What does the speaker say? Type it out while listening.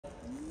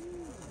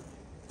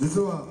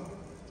実は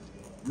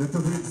ネット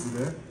フリックス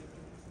で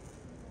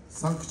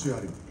サンクチュア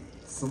リ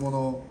相撲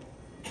の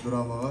ド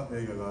ラマが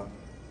映画が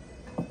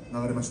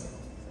流れました。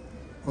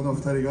この2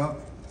人が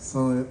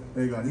その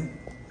映画に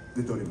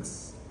出ておりま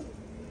す。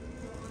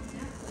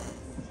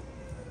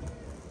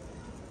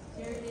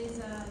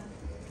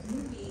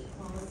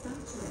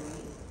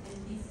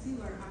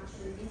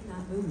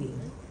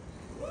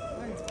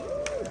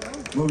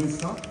Movie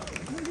star?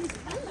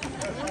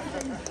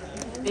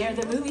 They're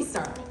the movie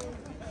star.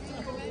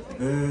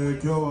 今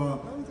日は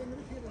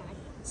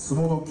相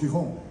撲の基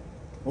本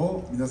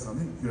を皆さん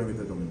に広め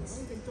たいと思いま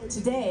す。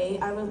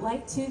Today, I would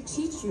like to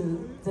teach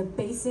you the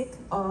basic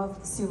of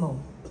sumo.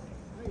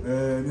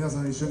 皆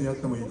さん一緒にやっ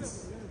てもいいで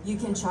す。You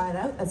can try it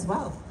out as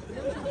well.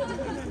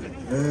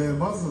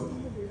 まず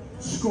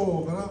四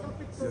股からや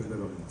りたいと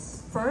思いま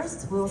す。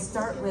First, we'll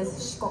start with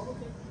shiko.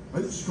 は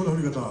い、四股の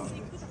振り方。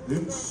1、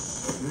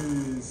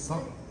2、3、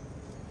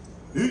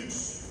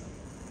1。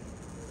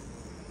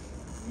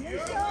ち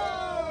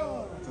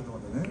ょっと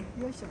待ってね。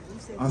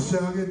足上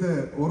げて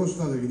下ろし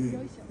た時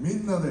にみ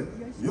んなで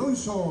よい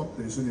しょっ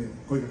て一緒に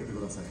声かけて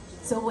ください。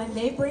So when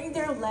they bring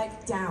their leg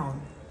down,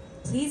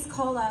 please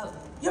call out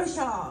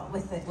 "Yosha"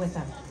 with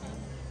them.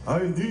 は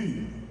い、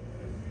2、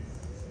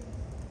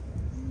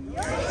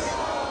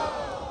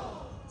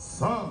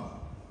3、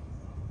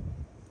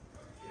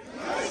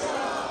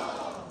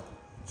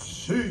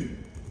4、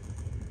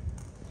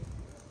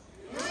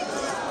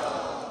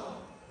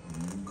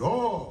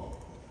5、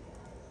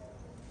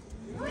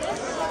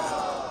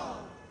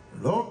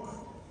6、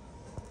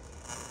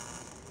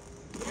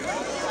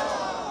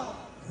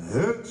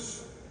7、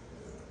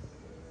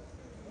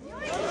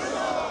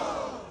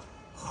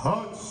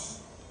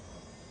8、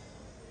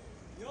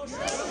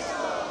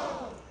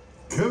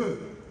9、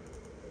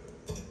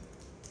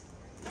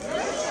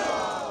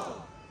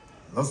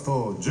ラス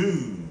ト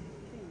10。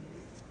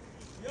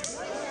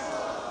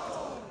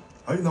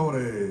はい、治れ。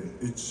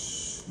1、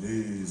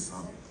2、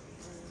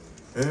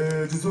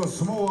3。実は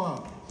相撲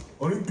は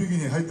オリンピック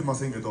に入ってま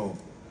せんけど、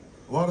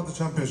ワールド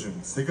チャンピオンシッ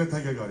プ世界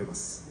大会がありま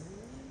す。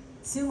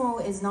Sumo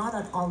is not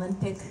an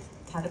Olympic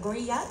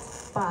category yet,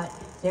 but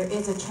there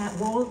is a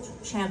world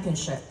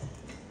championship.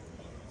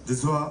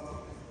 実は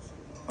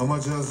アマ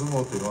チュア相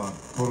撲っていうのは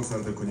登録さ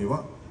れた国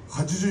は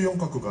84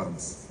カ国あるんで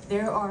す。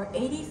There are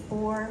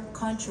 84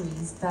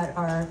 countries that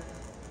are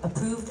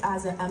approved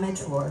as an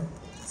amateur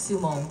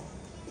sumo.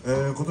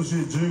 今年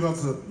10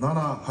月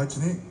7、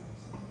8に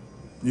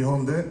日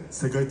本で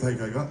世界大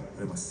会があ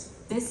ります。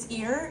This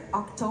year,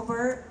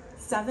 October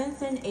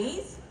 7th and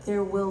 8th,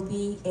 there will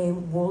be a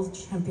world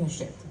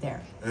championship there.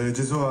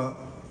 実は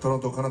トロ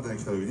ント、カナダに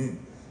来た時に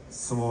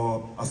相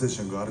撲アセッ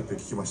ションがあるって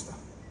聞きました。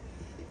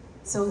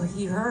So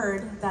he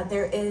heard that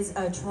there is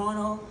a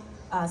Toronto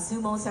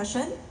sumo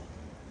session.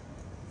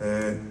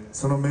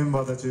 そのメン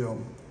バーたちを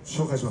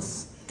紹介しま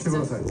す。来てく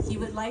ださい。So he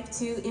would like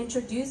to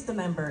introduce the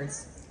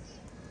members.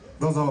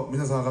 どうぞ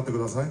皆さん上がってく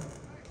ださい。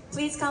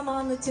Please come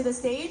on to the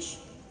stage.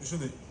 一緒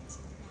に。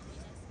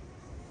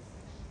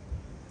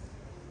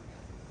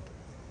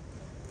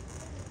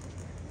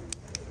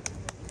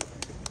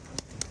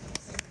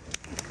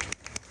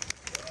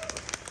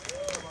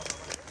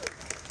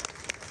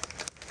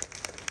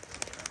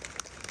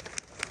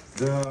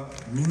じゃあ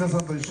皆さ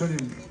んと一緒に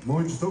も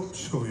う一度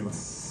四股を見ま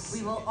す。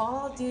We will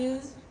all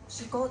do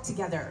shiko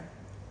together.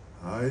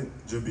 はい、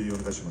準備お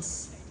願いしま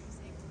す。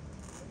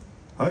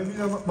はい、みん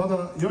なま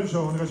だよいし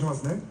ょお願いしま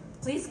すね。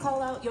Please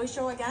call out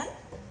Yoisho again.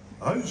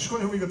 はい、四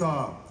股の踏み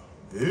方。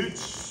1、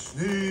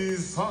2、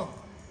3、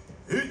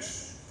1、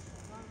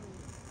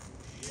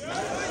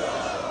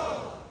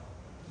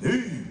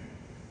2、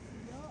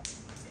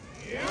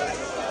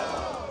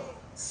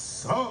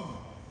3、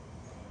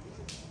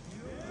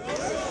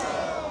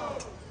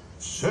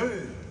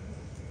4、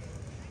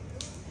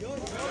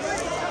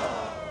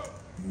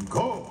5、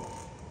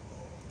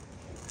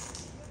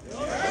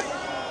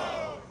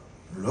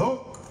6、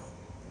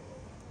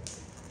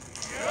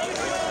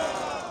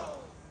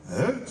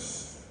7、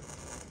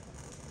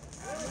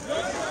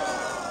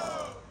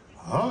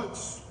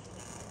8、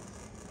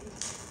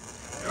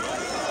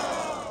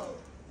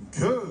9、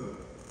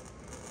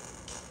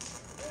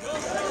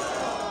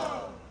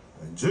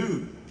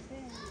10。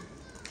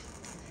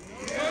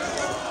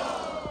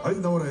はい、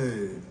治れ。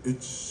1、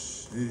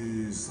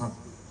2、3。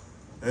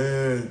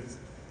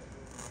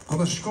こ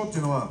の四股ってい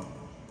うのは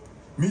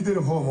見て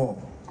る方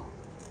も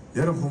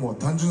やる方も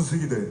単純す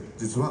ぎて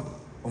実は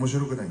面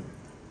白くない。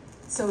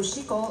So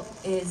shiko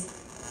is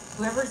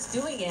whoever's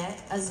doing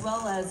it as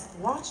well as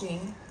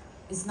watching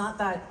is not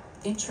that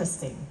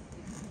interesting.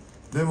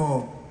 で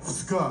も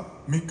2日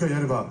3日や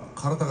れば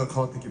体が変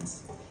わってきま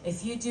す。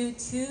If you do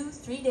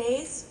 2-3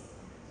 days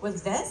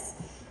with this,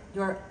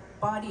 your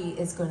body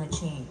is going to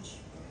change.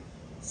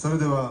 それ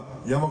では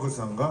山口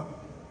さんが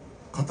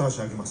片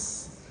足上げま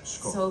す。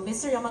So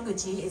Mr.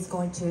 Yamaguchi is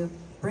going to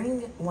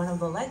bring one of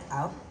the leg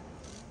out.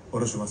 下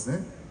ろします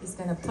ね。He's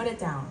going to put it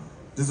down.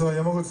 実は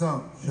山口さ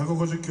ん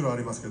150キロあ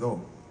りますけど、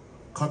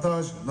片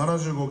足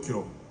75キ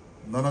ロ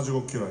あ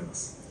りま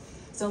す。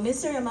So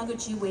Mr.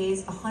 Yamaguchi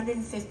weighs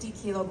 150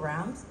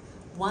 kilograms.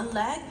 One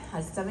leg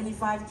has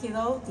 75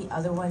 kilo, the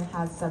other one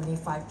has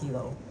 75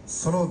 kilo.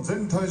 その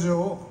全体重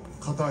を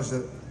片足で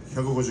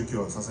150キ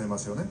ロ支えま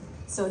すよね。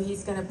 So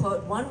he's going to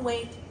put one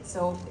weight,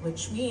 so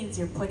which means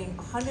you're putting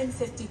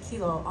 150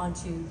 kilo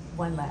onto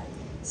one leg.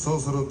 そう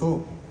する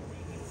と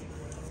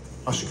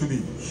足首、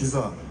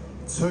膝、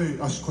強い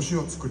足腰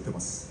を作ってま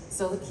す。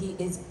 So he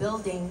is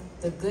building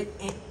the good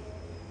ankle.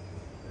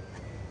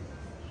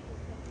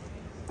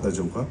 大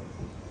丈夫か？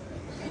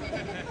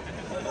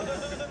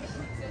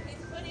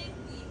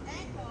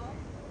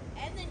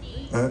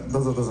 ど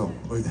うぞどうぞ、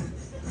おいで。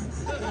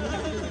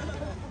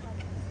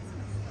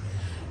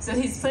 So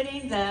he's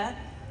putting the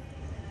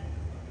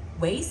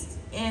waist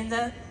and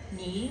the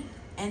knee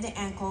and the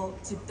ankle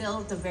to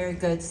build the very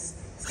good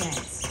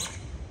stance.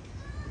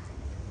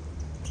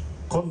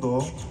 今度、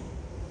はい、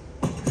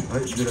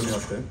にらみ合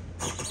って。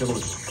山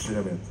口、に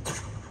らみ合って。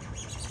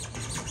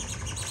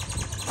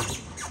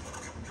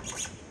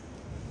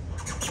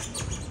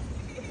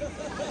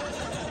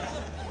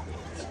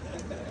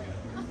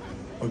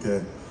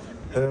OK。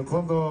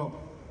今度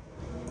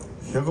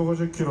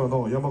150キロ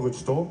の山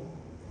口と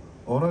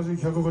同じ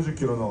150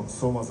キロの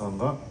相馬さん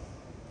が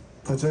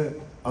立ち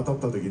当たっ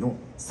た時の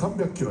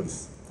300キロで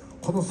す。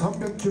この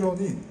300キロ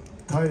に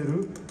耐え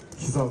る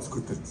膝を作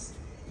ってるんです。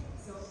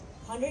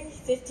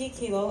 150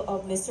 kilo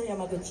of Mr.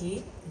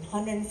 Yamaguchi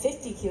and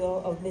 150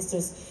 kilo of Mr.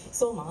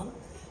 Soma.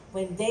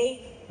 When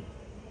they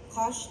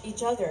clash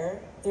each other,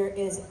 there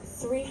is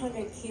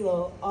 300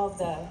 kilo of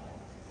the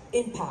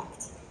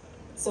impact.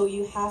 So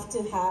you have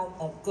to have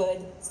a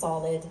good,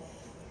 solid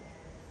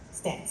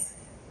stance.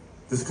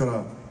 ですから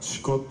思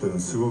考っていうのは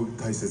すごく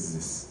大切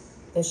です。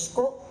 The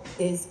shiko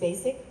is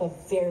basic but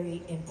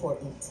very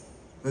important.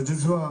 で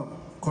実は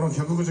この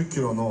150キ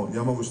ロの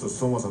山口と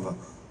相馬さんが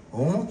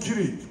思いっき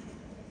り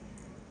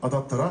当た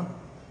ったら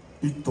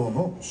1トン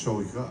の衝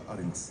撃があ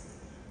ります。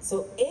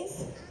 So if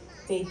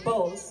they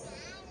both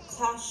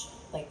clash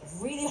like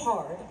really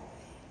hard,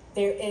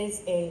 there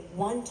is a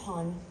 1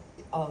 ton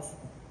of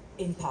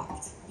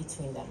impact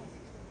between them.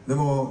 で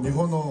も日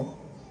本の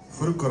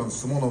古くからの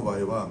相撲の場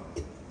合は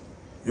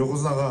横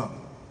綱が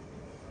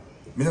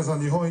皆さ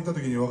ん日本行った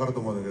時に分かると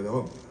思うんだけ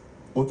ど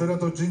お寺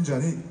と神社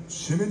に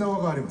しめ縄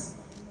があります。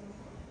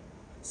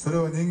それ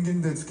は人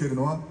間でつける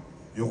のは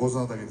横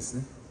綱だけです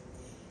ね。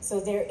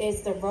 So there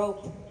is the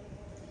rope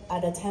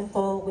at a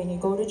temple. When you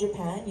go to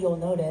Japan, you'll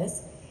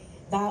notice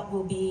that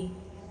will be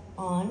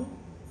on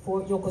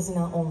for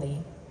yokozuna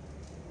only.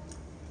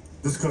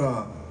 ですか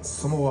ら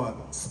相撲は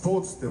スポ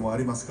ーツでもあ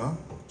りますが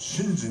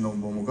神事の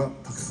ものが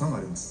たくさんあ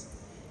ります。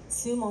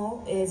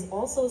 Sumo is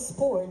also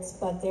sports,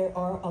 but there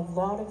are a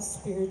lot of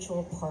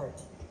spiritual part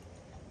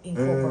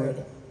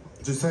incorporated.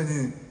 実際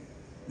に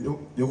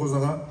横綱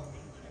が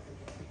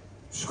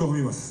四股踏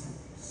みます。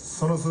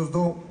そのする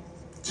と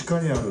地下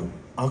にある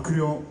悪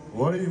霊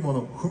悪いも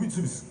の踏み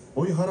潰す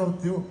追い払うっ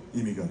ていう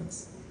意味がありま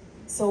す。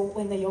 So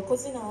when the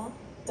yokozuna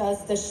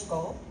does the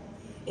shiko,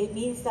 it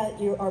means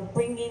that you are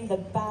bringing the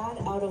bad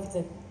out of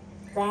the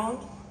ground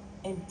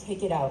and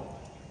take it out.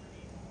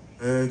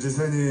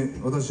 実際に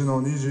私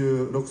の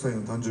26歳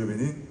の誕生日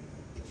に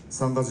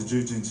3月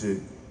11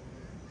日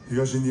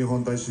東日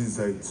本大震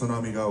災津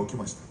波が起き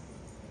まし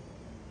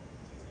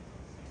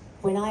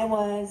た。 When I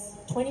was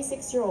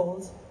 26 years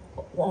old,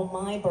 on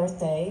my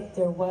birthday,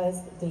 there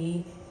was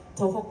the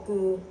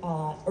Tohoku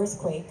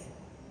earthquake.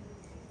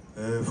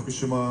 福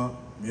島、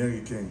宮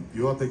城県、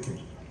岩手県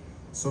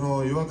そ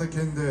の岩手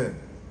県で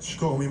四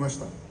股を踏みまし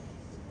た。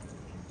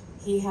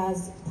 He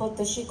has put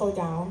the shiko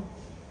down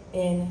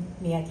in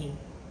Miyagi.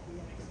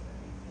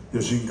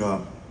 余震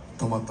が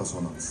止まったそ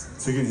うなんです。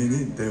次の日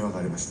に電話が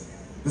ありまし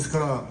た。ですか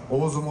ら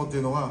大相撲ってい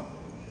うのは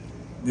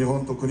日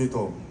本と国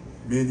と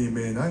見えに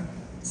見えない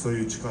そう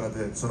いう力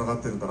でつなが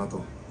ってるんだなと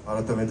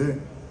改めて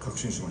確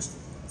信しました。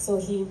 So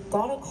he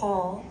got a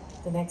call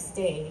the next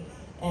day,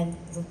 and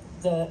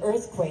the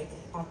earthquake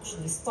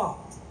actually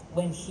stopped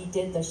when he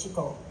did the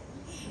shiko.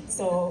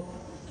 So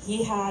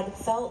he had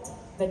felt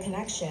the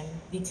connection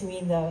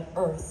between the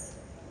earth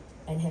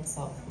and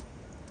himself.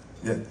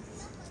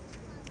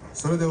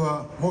 それで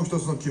はもう一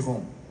つの基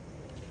本、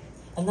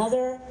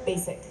 Another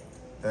basic,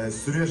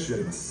 すり足や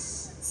りま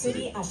す。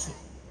 suri ashi.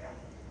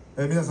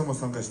 皆さんも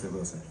参加してく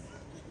ださい。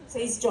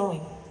 Please join.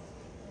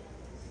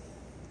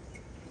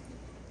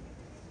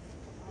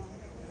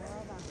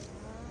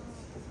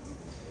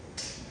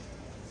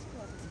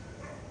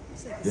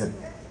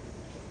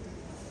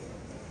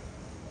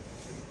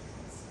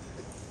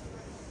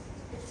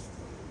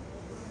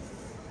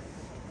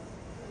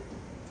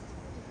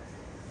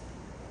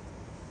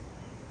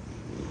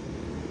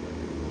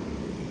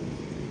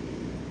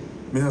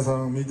皆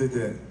さん見て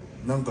て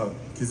何か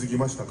気づき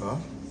ましたか？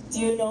 Do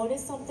you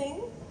notice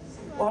something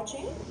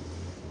watching?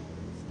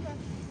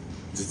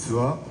 実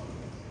は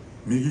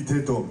右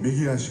手と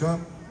右足が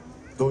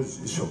同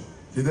時一緒、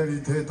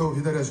左手と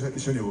左足が一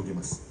緒に動き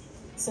ます。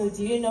 So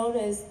do you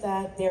notice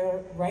that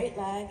their right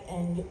leg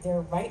and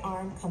their right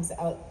arm comes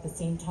out at the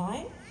same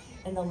time,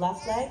 and the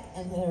left leg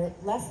and their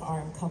left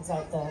arm comes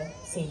out the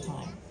same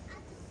time?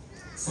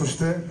 そし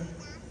て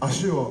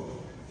足を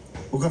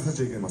浮かせ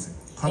ちゃいけません。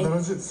必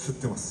ず吸っ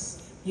てます。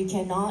You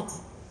cannot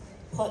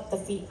put the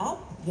feet up,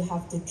 you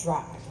have to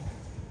drag.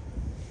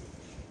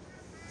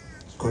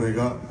 これ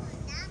が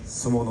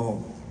相撲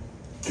の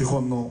基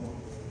本の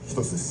一つ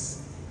で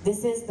す。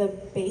This is the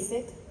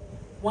basic,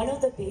 one of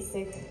the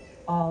basic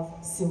of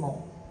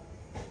sumo.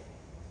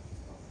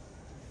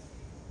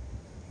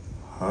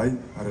 はい、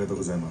ありがとう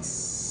ございま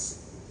す。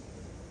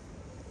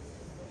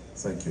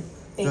Thank you。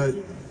じゃあ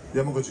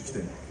山口来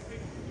て。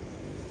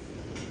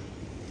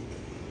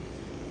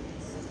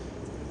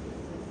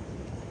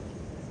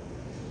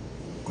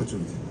こっち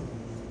見て。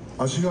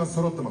足が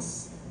揃ってま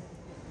す。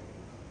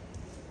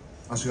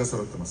足が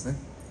揃ってますね。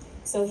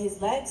So his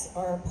legs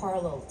are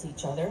parallel to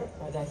each other,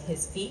 or that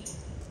his feet.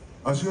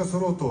 足が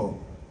揃うと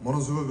も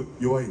のすごく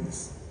弱いんで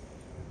す。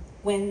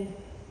When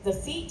the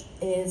feet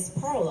is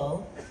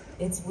parallel,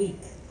 it's weak.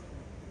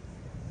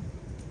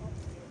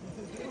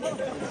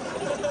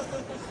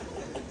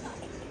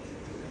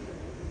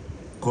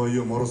 こうい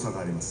う脆さ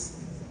があります。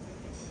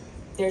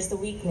There's the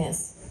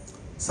weakness.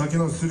 先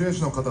のすり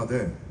足の方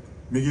で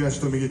右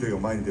足と右手が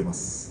前に出ま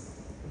す。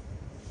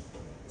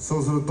そ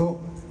うすると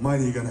前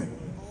に行かない。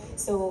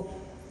So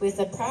with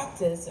the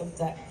practice of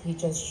that he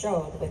just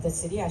showed with the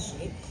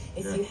suriashi,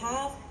 if you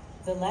have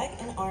the leg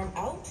and arm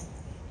out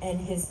and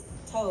his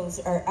toes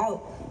are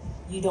out,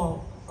 you don't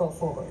go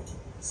forward.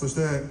 そし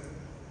て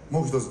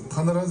もう一つ、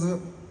必ず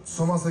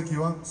つま先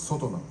は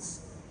外なんで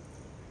す。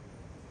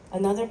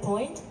Another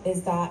point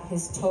is that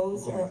his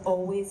toes are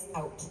always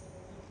out.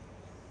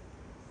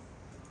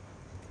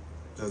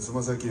 じゃあつ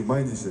ま先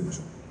前にしてみまし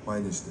ょう。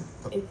前にして。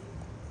はい。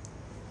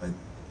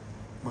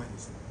前に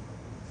して。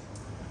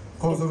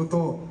こうする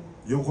と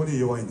横に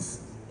弱いんで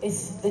す。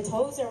If the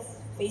toes are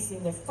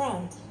facing the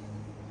front,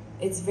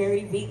 it's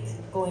very weak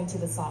going to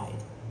the side.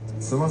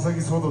 つま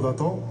先外だ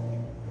と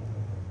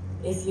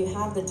If you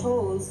have the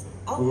toes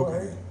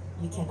outward,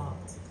 you cannot.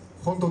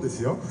 本当で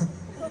すよ。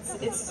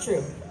It's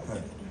true. は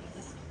い。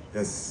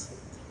Yes。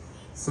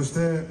そして、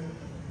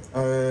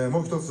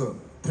もう一つ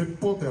鉄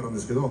砲ってあるんで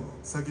すけど、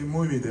最近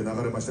ムービーで流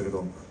れましたけ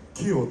ど、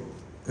木を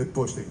鉄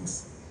砲していきま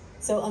す。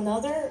So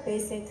another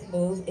basic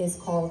move is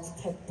called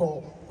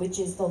teppo, which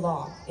is the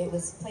log. It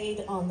was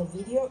played on the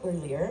video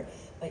earlier,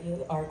 but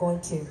you are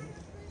going to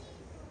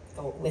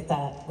go with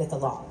the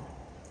log.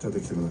 ちょっと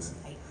来てくださ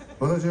い。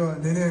私は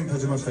2年経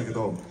ちましたけ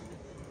ど、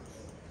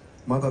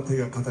まだ手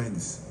が硬いんで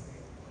す。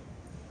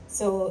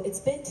So it's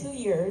been 2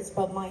 years,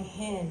 but my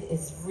hand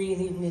is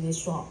really, really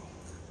strong.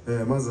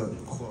 まず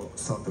こう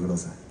触ってくだ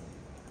さい。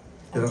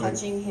I'm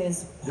touching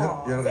his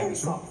paw. やらない Very で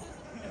しょ。 soft.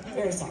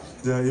 Very soft.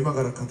 じゃあ今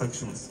から硬く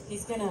します。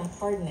He's gonna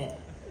harden it.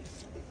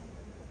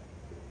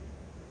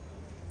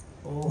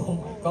 Oh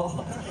my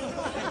god.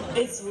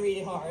 It's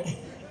really hard.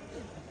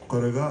 こ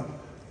れが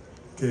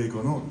稽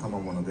古の賜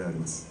物であり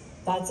ます。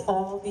That's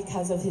all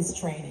because of his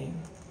training.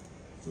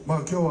 まあ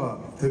今日は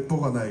鉄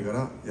砲がないか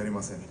らやり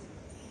ません。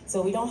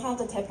So we don't have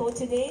the teppo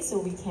today, so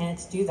we can't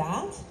do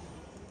that.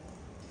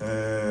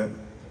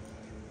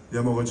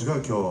 山口が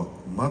今日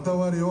股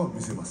割りを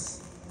見せま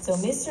す。So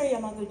Mr.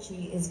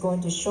 Yamaguchi is going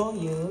to show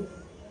you,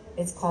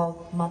 it's called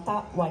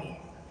mata wari.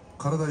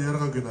 体柔ら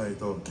かくない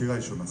と怪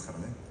我しますから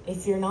ね。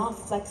If you're not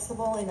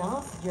flexible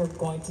enough, you're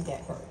going to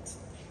get hurt.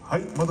 は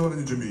い、股割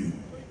りに準備。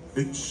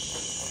1、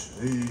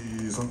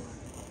2、3。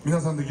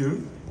皆さんできる？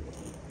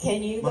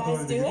 Can you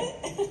guys do it?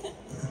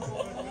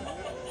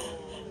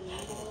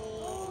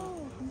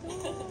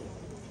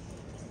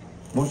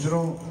 もち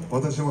ろん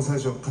私も最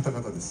初カタ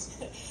カタで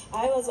す。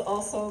I was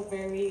also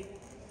very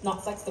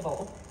not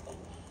flexible.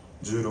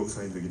 16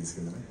歳の時です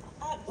けどね。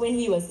When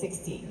he was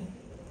 16.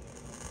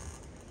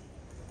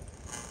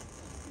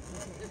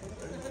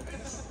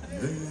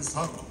 1、2、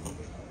3、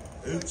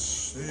1、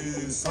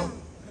2、3、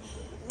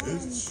1、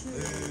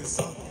2、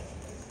3、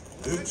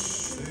1、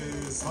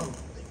2、3。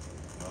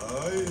は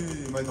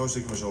い、前倒して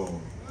いきましょう。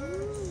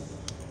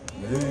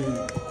2、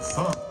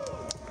3。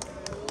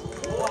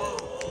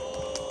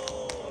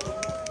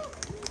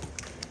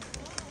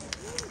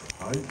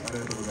はい、あり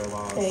がとうござい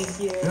ます。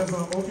Thank you. 皆さ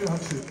ん大きな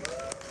拍手。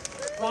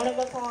Round of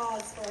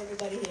applause for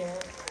everybody here.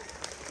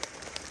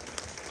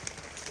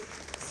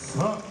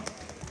 さあ、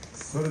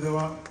それで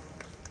は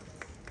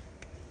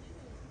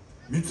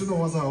3つ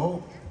の技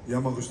を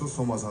山口と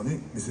相馬さんに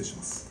見せし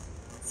ます。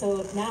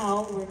So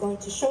now we're going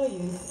to show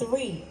you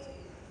 3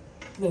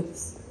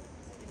 moves.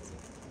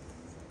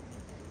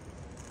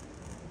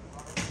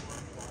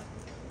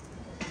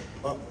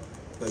 あ、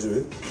大丈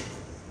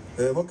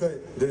夫？もう一回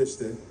礼し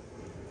て。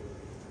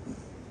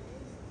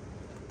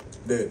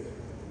礼。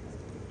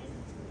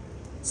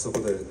そこ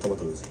で止まっ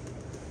てください。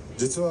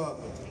実は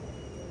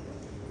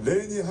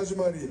礼に始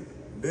まり、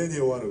礼に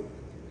終わる。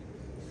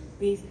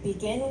We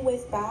begin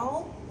with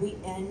bow, we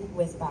end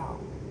with bow.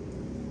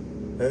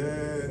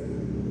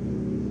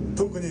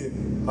 特に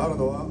ある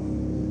のは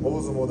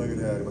大相撲だけ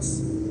でありま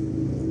す。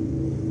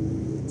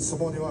相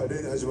撲には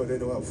礼に始まり、礼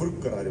には古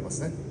くからありま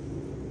すね。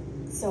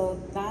So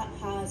that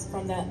has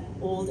from that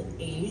old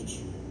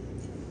age.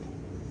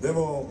 で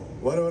も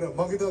我々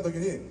は負けた時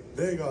に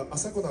礼が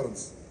浅くなるんで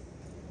す。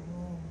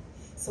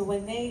So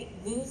when they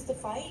lose the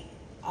fight,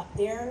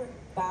 their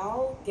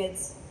bow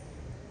gets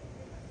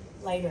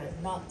lighter,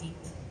 not deep,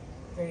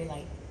 very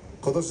light.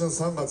 今年の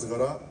3月か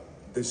ら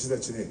弟子た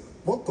ちに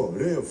もっと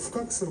礼を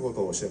深くするこ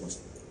とを教えまし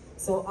た。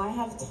So I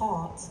have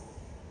taught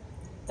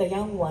the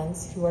young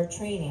ones who are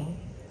training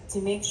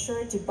to make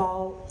sure to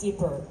bow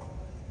deeper.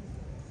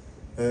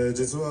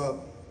 実は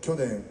去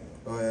年、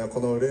こ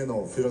の礼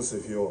のフィロソ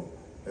フィーを、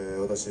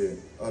私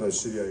ある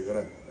知り合いか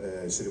ら、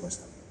知りまし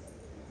た。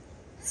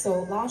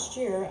So last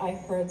year I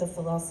heard the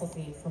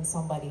philosophy from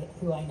somebody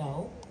who I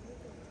know.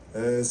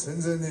 戦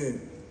前に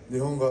日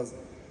本が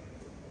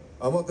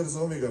天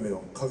照大神の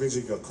掛け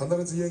軸が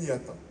必ず家にあっ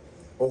た。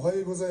おは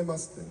ようございま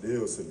すって礼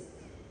をする。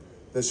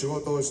で仕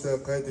事をして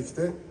帰ってき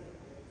て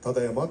た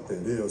だいまって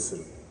礼をす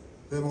る。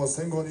でも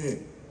戦後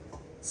に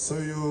そう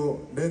いう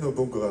礼の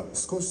文化が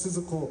少し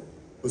ずつこ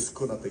う薄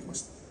くなってきま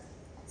した。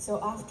So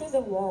after the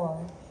war,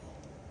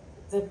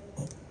 the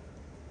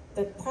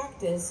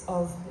practice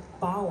of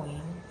bowing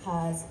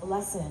has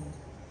lessened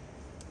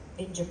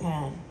in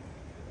Japan.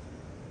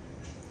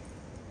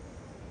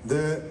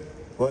 で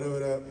我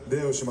々は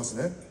礼をします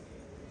ね。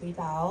We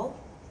bow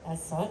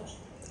as such.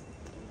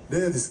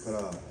 礼ですか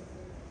ら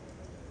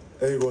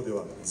英語で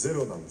はゼ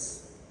ロなんで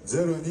す。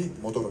ゼロに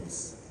戻るんで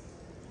す。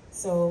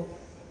So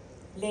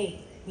lei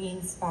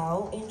means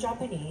bow in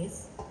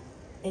Japanese.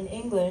 In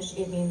English,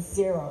 it means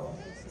zero.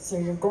 So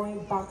you're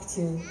going back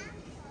to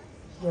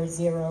your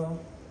zero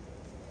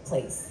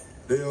place.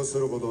 礼をす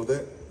ること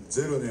で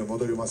ゼロに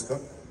戻りますか？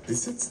リ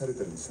セットされ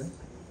てるんですね。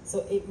So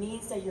it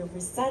means that you're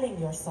resetting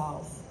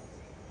yourself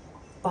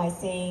by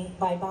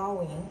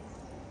bowing.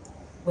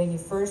 When you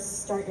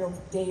first start your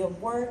day of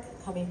work,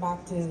 coming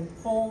back to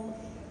home,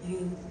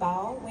 you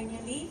bow when you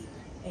leave,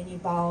 and you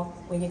bow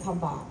when you come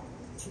back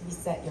to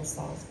reset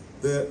yourself.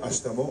 で、明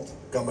日も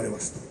頑張りま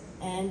す。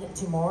And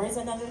tomorrow is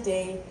another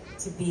day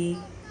to be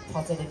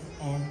positive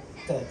and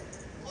good.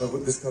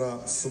 ですから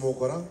相撲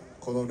から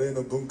この礼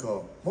の文化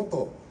をもっ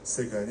と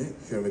世界に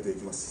広めてい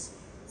きます。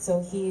So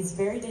he is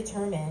very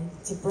determined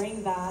to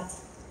bring that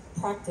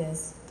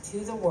practice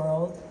to the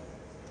world,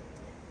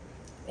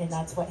 and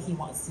that's what he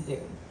wants to do.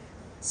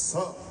 さ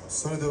あ、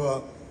それで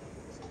は、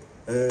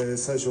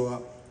最初は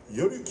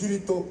より切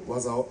りと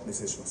技を見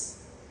せします。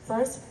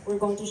First, we're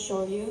going to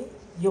show you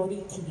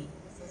Yori Kiri.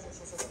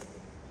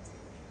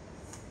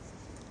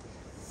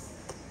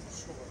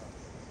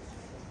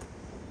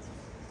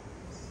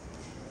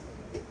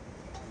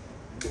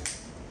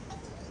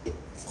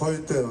 こう言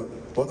って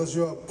私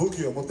は武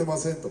器を持ってま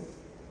せんと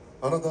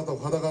あなたと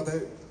裸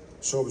で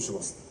勝負し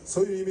ます。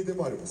そういう意味で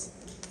もあります。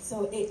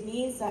So it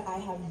means that I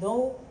have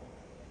no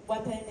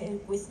weapon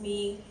with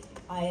me.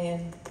 I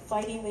am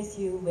fighting with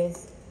you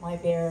with my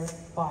bare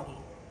body.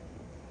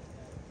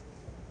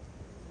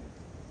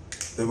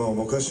 でも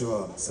昔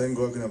は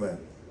1500年前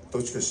ど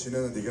っちか死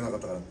なないといけなかっ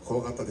たから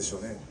怖かったでしょ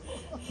うね。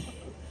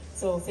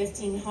So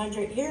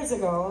 1500 years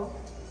ago,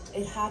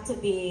 it had to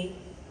be,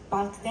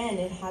 back then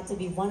it had to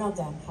be one of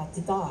them had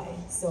to die.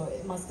 So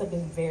it must have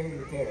been very,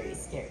 very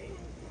scary.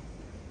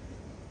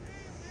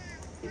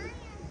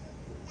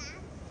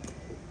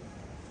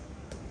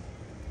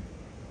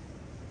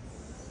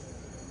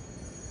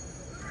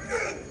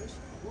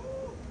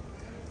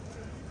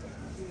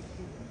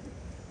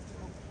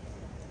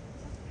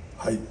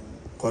 はい、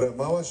これ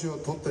回しを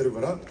取ってる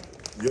からよ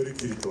り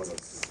切りって技で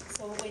す。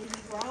So when he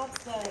grabs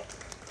the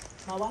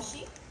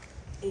mawashi,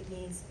 it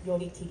means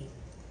yorikiri.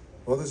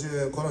 私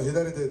この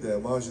左手で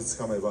回しつ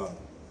かめば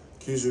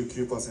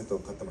 99% 勝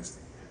ってました。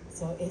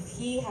So if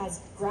he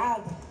has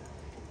grabbed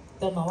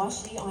the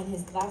mawashi on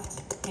his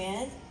left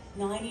hand,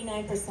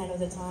 99% of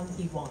the time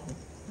he won.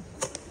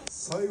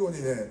 最後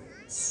にね、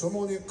相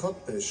撲に勝っ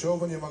て勝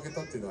負に負け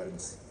たっていうのがありま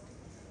す。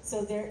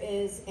So there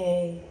is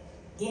a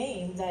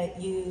game that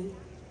you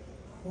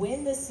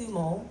win the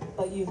sumo,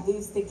 but you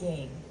lose the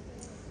game.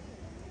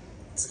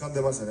 掴ん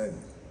でますね。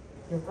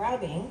You're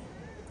grabbing.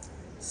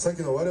 さっ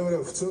きの我々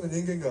は普通の人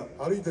間が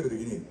歩いてる時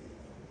に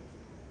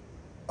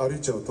歩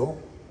いちゃうと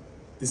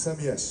勇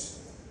み足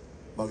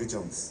負けちゃ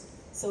うんです。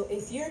So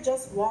if you're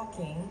just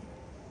walking,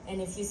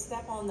 and if you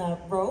step on the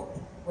rope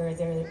where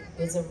there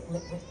is a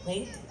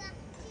link,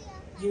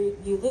 you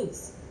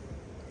lose.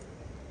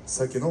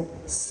 さっきの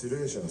スレ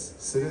ーシャです。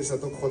スレーシャ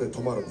とここで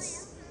止まるんで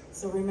す。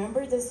So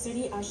remember the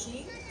suri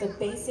ashi, the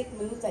basic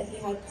move that he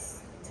had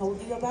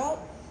told you about?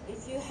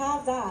 If you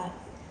have that,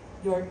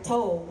 your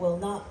toe will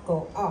not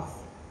go off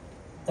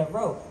the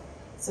rope,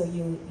 so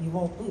you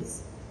won't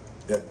lose.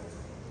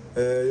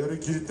 より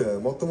切りって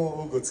最も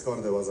多く使わ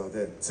れた技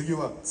で、次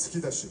は突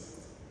き出し。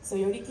So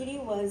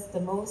yorikiri was the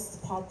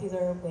most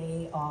popular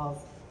way of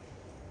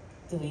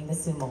doing the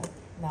sumo.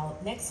 Now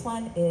next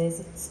one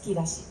is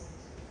tsukidashi.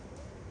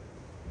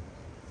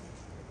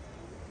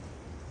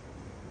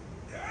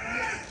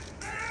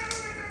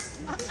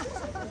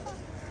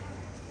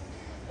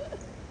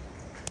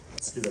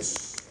 突き出し。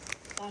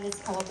That is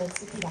called the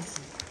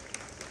tsukidashi.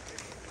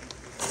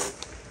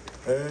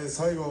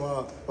 最後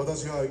は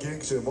私が現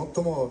役中で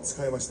最も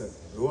使いました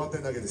上手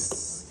投げで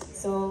す。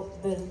So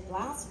the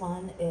last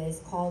one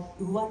is called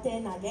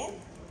uwate nage.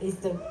 Is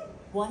the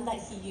one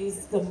that he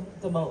used the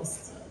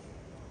most.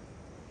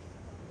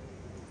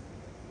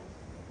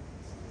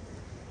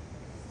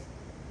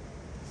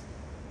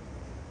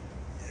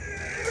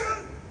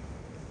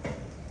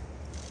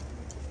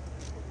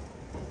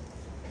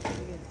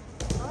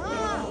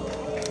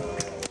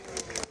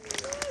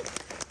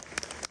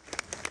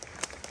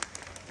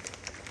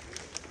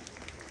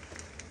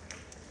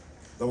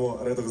どうも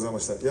ありがとうございま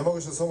した。山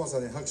口相馬さ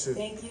んに拍手。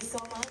 Thank you so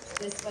much.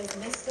 This was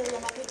Mr.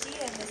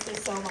 Yamaguchi and Mr.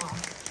 Soma.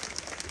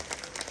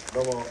 ど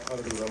うもあり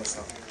がとうございまし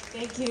た。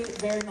 Thank you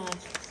very much.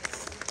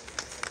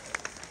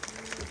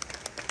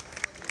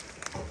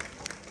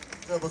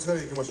 じゃあこちら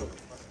に行きましょう。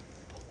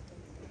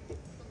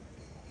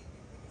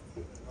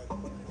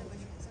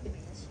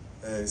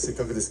せっ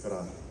かくですか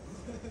ら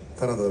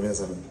カナダの皆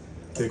さんに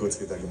稽古をつ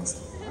けてあげま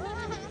す。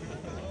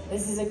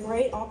 This is a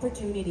great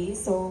opportunity,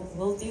 so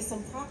we'll do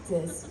some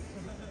practice.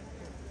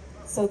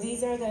 So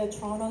these are the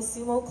Toronto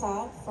Sumo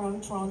Club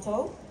from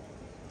Toronto.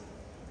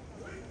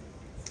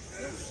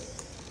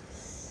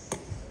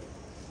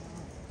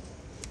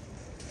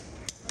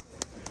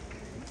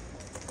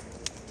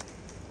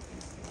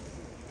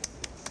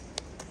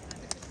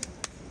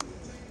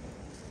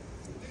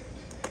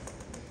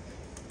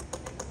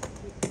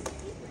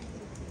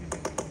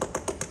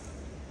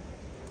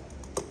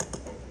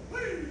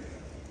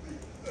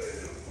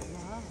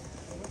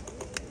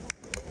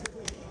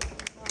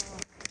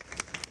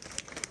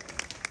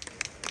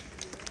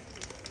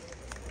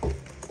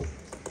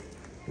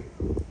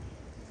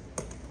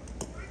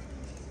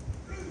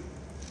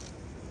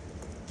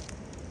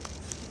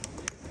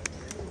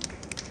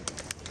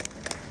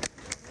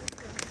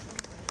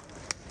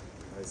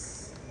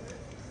 Nice.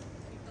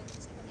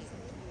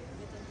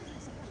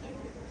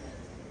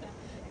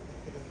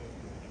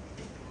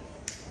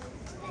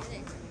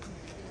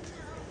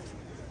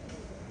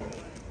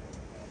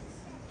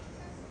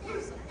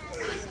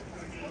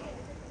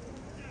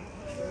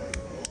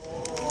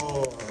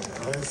 Oh,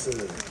 nice.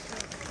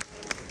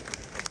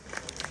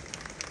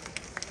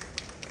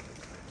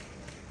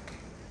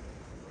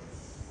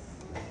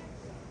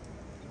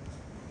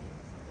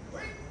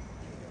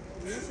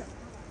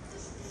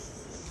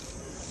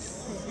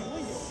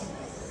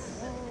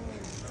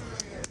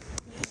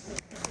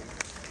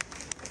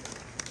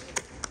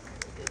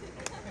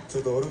 ちょ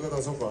っと俺が出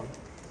そうか。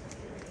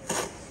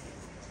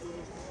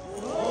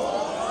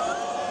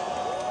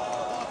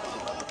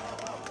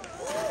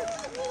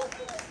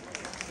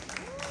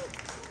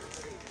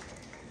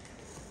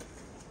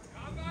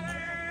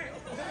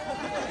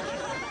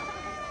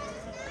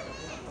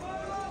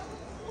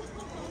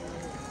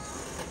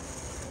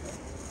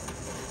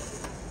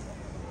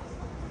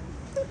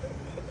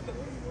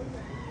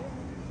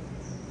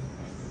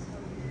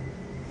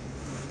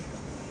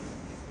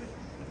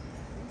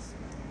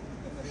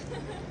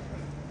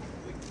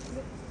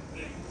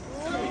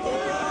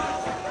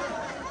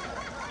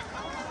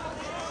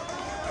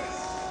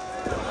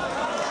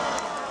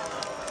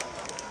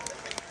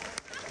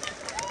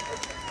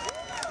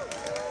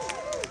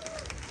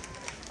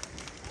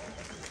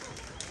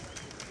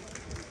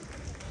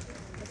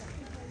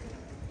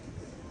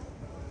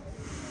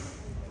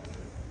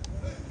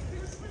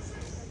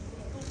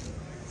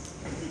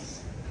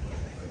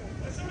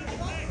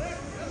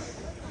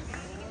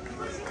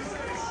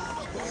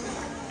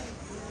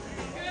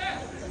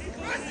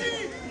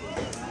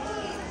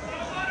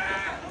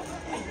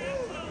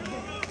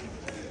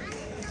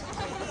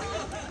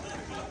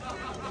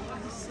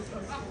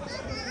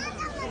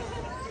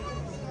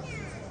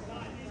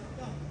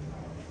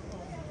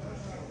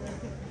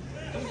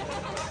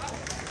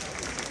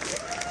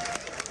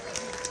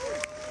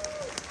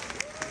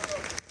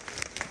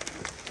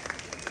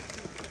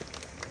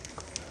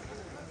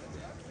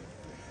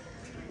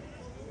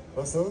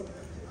ラスト。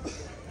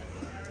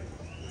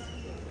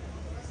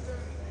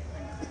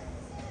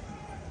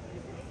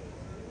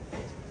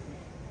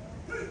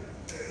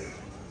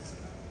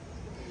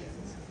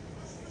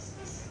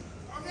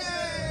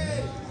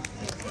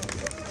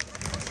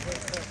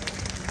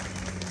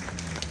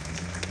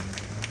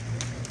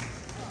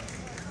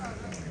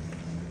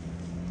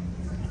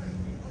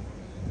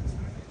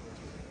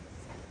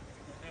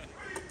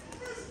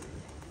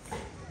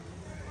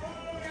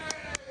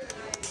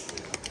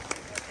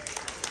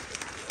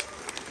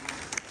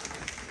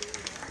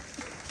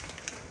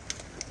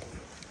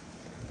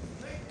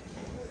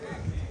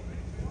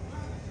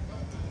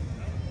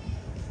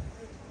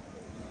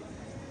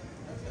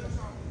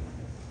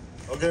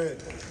OK。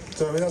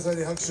じゃあ皆さん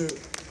に拍手。Please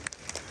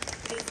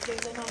give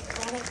them a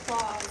round of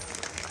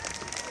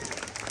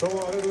applause. どう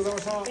もありがとうございま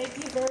した。 Thank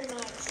you very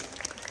much.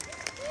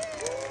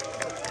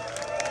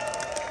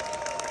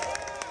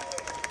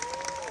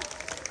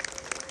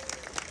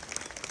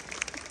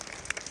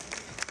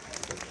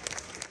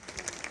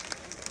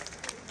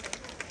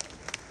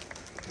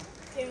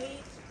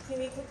 Can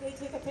we quickly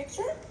take a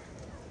picture?